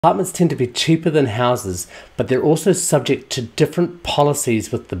Apartments tend to be cheaper than houses, but they're also subject to different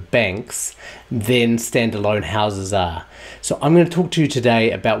policies with the banks than standalone houses are. So I'm going to talk to you today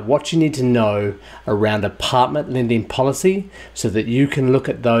about what you need to know around apartment lending policy so that you can look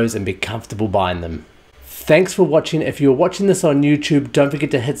at those and be comfortable buying them. Thanks for watching. If you're watching this on YouTube, don't forget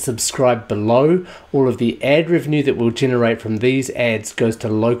to hit subscribe below. All of the ad revenue that we'll generate from these ads goes to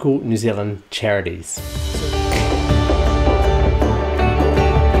local New Zealand charities.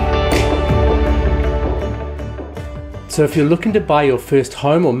 So if you're looking to buy your first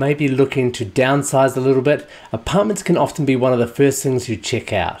home or maybe looking to downsize a little bit, apartments can often be one of the first things you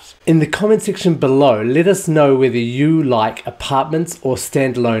check out. In the comment section below, let us know whether you like apartments or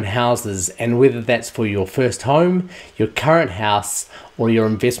standalone houses and whether that's for your first home, your current house, or your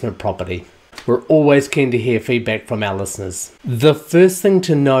investment property. We're always keen to hear feedback from our listeners. The first thing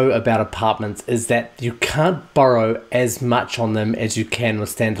to know about apartments is that you can't borrow as much on them as you can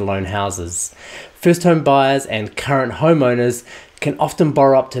with standalone houses. First home buyers and current homeowners can often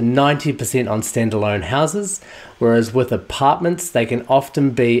borrow up to 90% on standalone houses, whereas with apartments they can often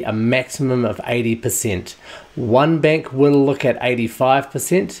be a maximum of 80%. One bank will look at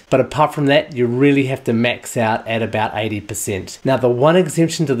 85%, but apart from that you really have to max out at about 80%. Now the one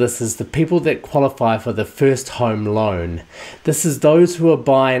exemption to this is the people that qualify for the first home loan. This is those who are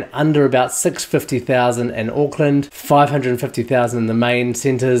buying under about $650,000 in Auckland, $550,000 in the main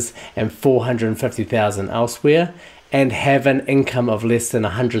centres and $450,000 elsewhere, and have an income of less than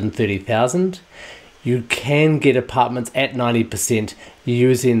 $130,000. You can get apartments at 90%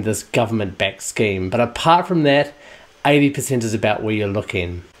 using this government-backed scheme, but apart from that, 80% is about where you're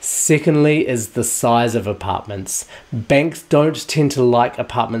looking. Secondly is the size of apartments. Banks don't tend to like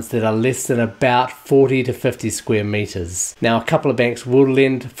apartments that are less than about 40 to 50 square meters. Now a couple of banks will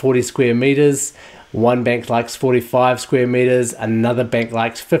lend 40 square meters. One bank likes 45 square meters, another bank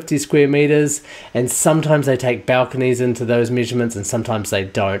likes 50 square meters, and sometimes they take balconies into those measurements and sometimes they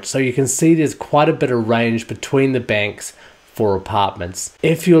don't. So you can see there's quite a bit of range between the banks for apartments.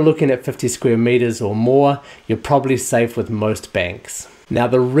 If you're looking at 50 square meters or more, you're probably safe with most banks. Now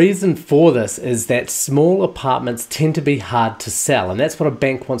the reason for this is that small apartments tend to be hard to sell, and that's what a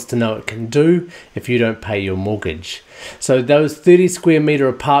bank wants to know it can do if you don't pay your mortgage. So those 30 square meter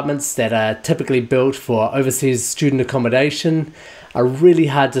apartments that are typically built for overseas student accommodation are really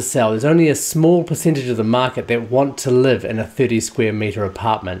hard to sell. There's only a small percentage of the market that want to live in a 30 square meter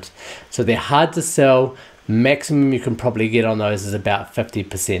apartment. So they're hard to sell. Maximum you can probably get on those is about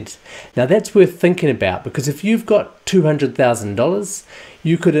 50%. Now that's worth thinking about, because if you've got $200,000,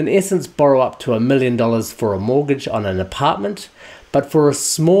 you could in essence borrow up to $1 million for a mortgage on an apartment, but for a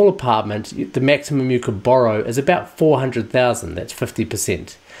small apartment, the maximum you could borrow is about $400,000, that's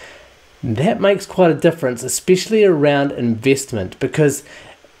 50%. That makes quite a difference, especially around investment, because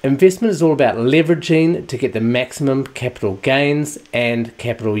investment is all about leveraging to get the maximum capital gains and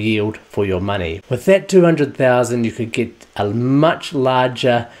capital yield for your money. With that $200,000, you could get a much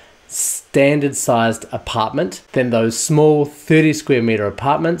larger standard sized apartment than those small 30 square meter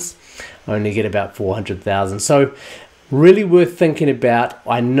apartments only get about $400,000. So really worth thinking about.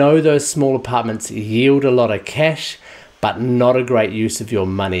 I know those small apartments yield a lot of cash, but not a great use of your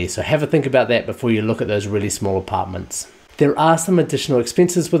money. So have a think about that before you look at those really small apartments. There are some additional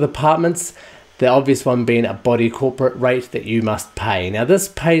expenses with apartments, the obvious one being a body corporate rate that you must pay. Now this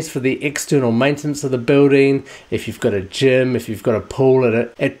pays for the external maintenance of the building. If you've got a gym, if you've got a pool,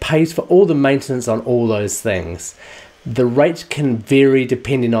 it pays for all the maintenance on all those things. The rate can vary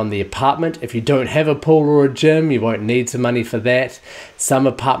depending on the apartment. If you don't have a pool or a gym, you won't need some money for that. Some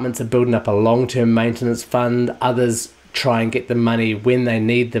apartments are building up a long-term maintenance fund, others try and get the money when they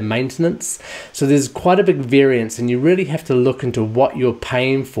need the maintenance. So there's quite a big variance, and you really have to look into what you're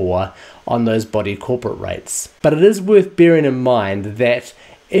paying for on those body corporate rates. But it is worth bearing in mind that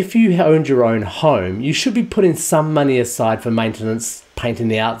if you owned your own home, you should be putting some money aside for maintenance, painting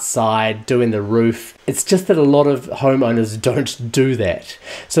the outside, doing the roof. It's just that a lot of homeowners don't do that.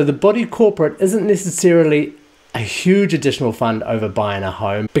 So the body corporate isn't necessarily a huge additional fund over buying a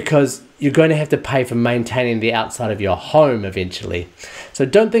home, because you're going to have to pay for maintaining the outside of your home eventually. So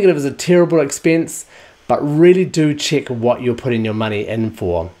don't think of it as a terrible expense, but really do check what you're putting your money in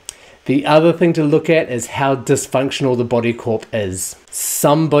for. The other thing to look at is how dysfunctional the body corp is.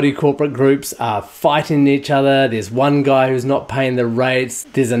 Some body corporate groups are fighting each other. There's one guy who's not paying the rates.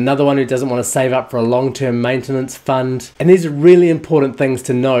 There's another one who doesn't want to save up for a long-term maintenance fund. And these are really important things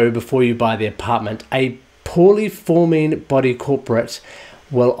to know before you buy the apartment. A poorly forming body corporate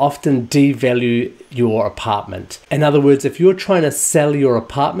will often devalue your apartment. In other words, if you're trying to sell your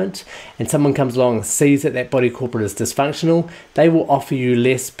apartment and someone comes along and sees that that body corporate is dysfunctional, they will offer you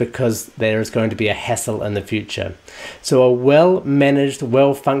less because there is going to be a hassle in the future. So a well-managed,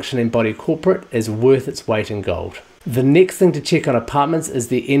 well-functioning body corporate is worth its weight in gold. The next thing to check on apartments is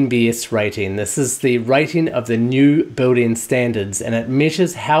the NBS rating. This is the rating of the new building standards, and it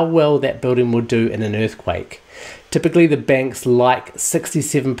measures how well that building will do in an earthquake. Typically the banks like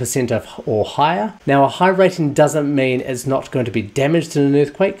 67% or higher. Now a high rating doesn't mean it's not going to be damaged in an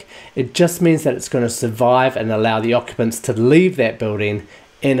earthquake. It just means that it's going to survive and allow the occupants to leave that building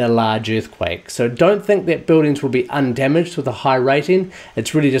in a large earthquake. So don't think that buildings will be undamaged with a high rating.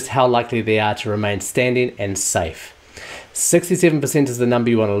 It's really just how likely they are to remain standing and safe. 67% is the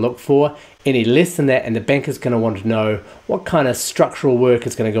number you want to look for. Any less than that and the bank is going to want to know what kind of structural work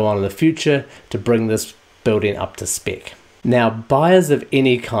is going to go on in the future to bring this building up to spec. Now buyers of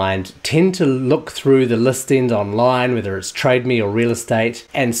any kind tend to look through the listings online, whether it's Trade Me or real estate,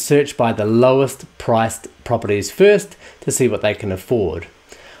 and search by the lowest priced properties first to see what they can afford.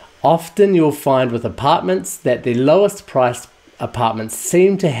 Often you'll find with apartments that the lowest priced apartments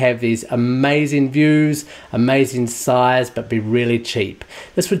seem to have these amazing views, amazing size, but be really cheap.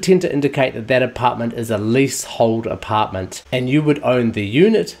 This would tend to indicate that that apartment is a leasehold apartment and you would own the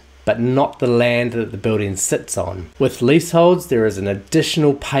unit but not the land that the building sits on. With leaseholds, there is an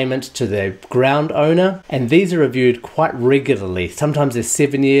additional payment to the ground owner, and these are reviewed quite regularly. Sometimes they're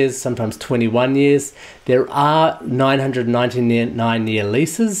 7 years, sometimes 21 years. There are 999-year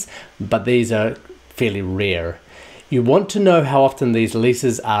leases, but these are fairly rare. You want to know how often these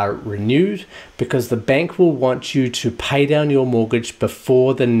leases are renewed because the bank will want you to pay down your mortgage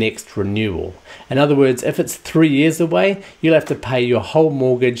before the next renewal. In other words, if it's 3 years away, you'll have to pay your whole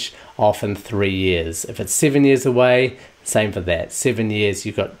mortgage off in 3 years. If it's 7 years away, same for that. 7 years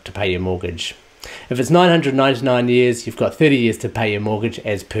you've got to pay your mortgage. If it's 999 years, you've got 30 years to pay your mortgage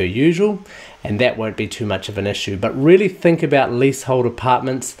as per usual, and that won't be too much of an issue. But really think about leasehold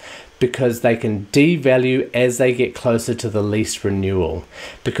apartments because they can devalue as they get closer to the lease renewal,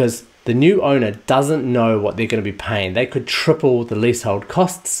 because the new owner doesn't know what they're going to be paying. They could triple the leasehold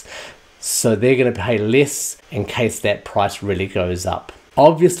costs, so they're going to pay less in case that price really goes up.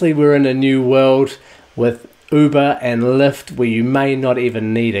 Obviously, we're in a new world with Uber and Lyft where you may not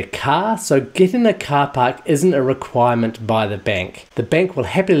even need a car, so getting a car park isn't a requirement by the bank. The bank will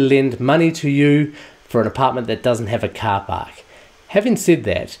happily lend money to you for an apartment that doesn't have a car park. Having said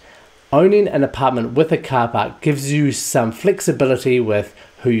that, owning an apartment with a car park gives you some flexibility with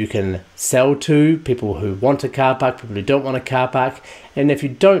who you can sell to, people who want a car park, people who don't want a car park, and if you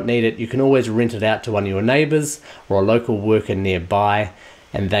don't need it, you can always rent it out to one of your neighbours or a local worker nearby,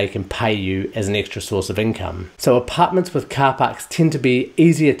 and they can pay you as an extra source of income. So apartments with car parks tend to be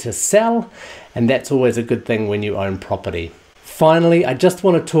easier to sell, and that's always a good thing when you own property. Finally, I just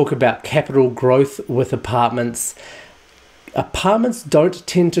want to talk about capital growth with apartments. Apartments don't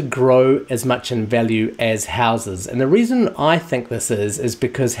tend to grow as much in value as houses, and the reason I think this is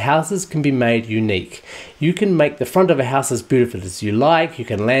because houses can be made unique. You can make the front of a house as beautiful as you like, you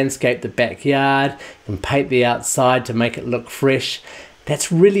can landscape the backyard, you can paint the outside to make it look fresh.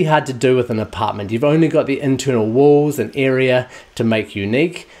 That's really hard to do with an apartment. You've only got the internal walls and area to make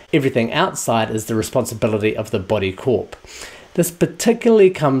unique. Everything outside is the responsibility of the body corp. This particularly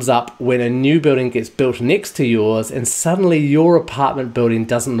comes up when a new building gets built next to yours and suddenly your apartment building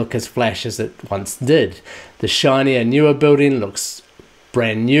doesn't look as flash as it once did. The shinier, newer building looks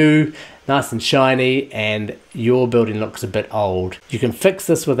brand new, nice and shiny, and your building looks a bit old. You can fix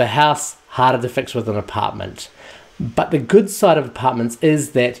this with a house, harder to fix with an apartment. But the good side of apartments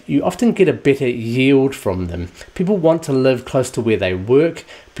is that you often get a better yield from them. People want to live close to where they work,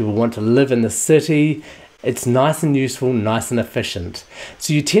 people want to live in the city. It's nice and useful, nice and efficient.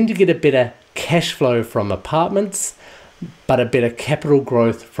 So you tend to get a better cash flow from apartments, but a better capital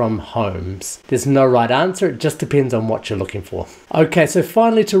growth from homes. There's no right answer, it just depends on what you're looking for. Okay, so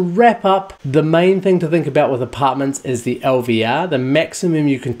finally to wrap up, the main thing to think about with apartments is the LVR. The maximum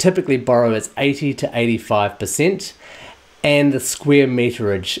you can typically borrow is 80 to 85%. And the square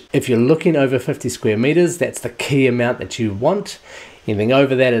meterage. If you're looking over 50 square meters, that's the key amount that you want. Anything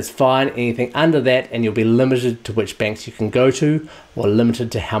over that is fine, anything under that, and you'll be limited to which banks you can go to or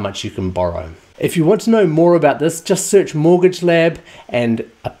limited to how much you can borrow. If you want to know more about this, just search Mortgage Lab and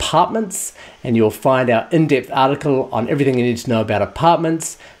apartments and you'll find our in-depth article on everything you need to know about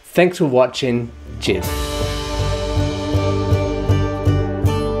apartments. Thanks for watching. Cheers.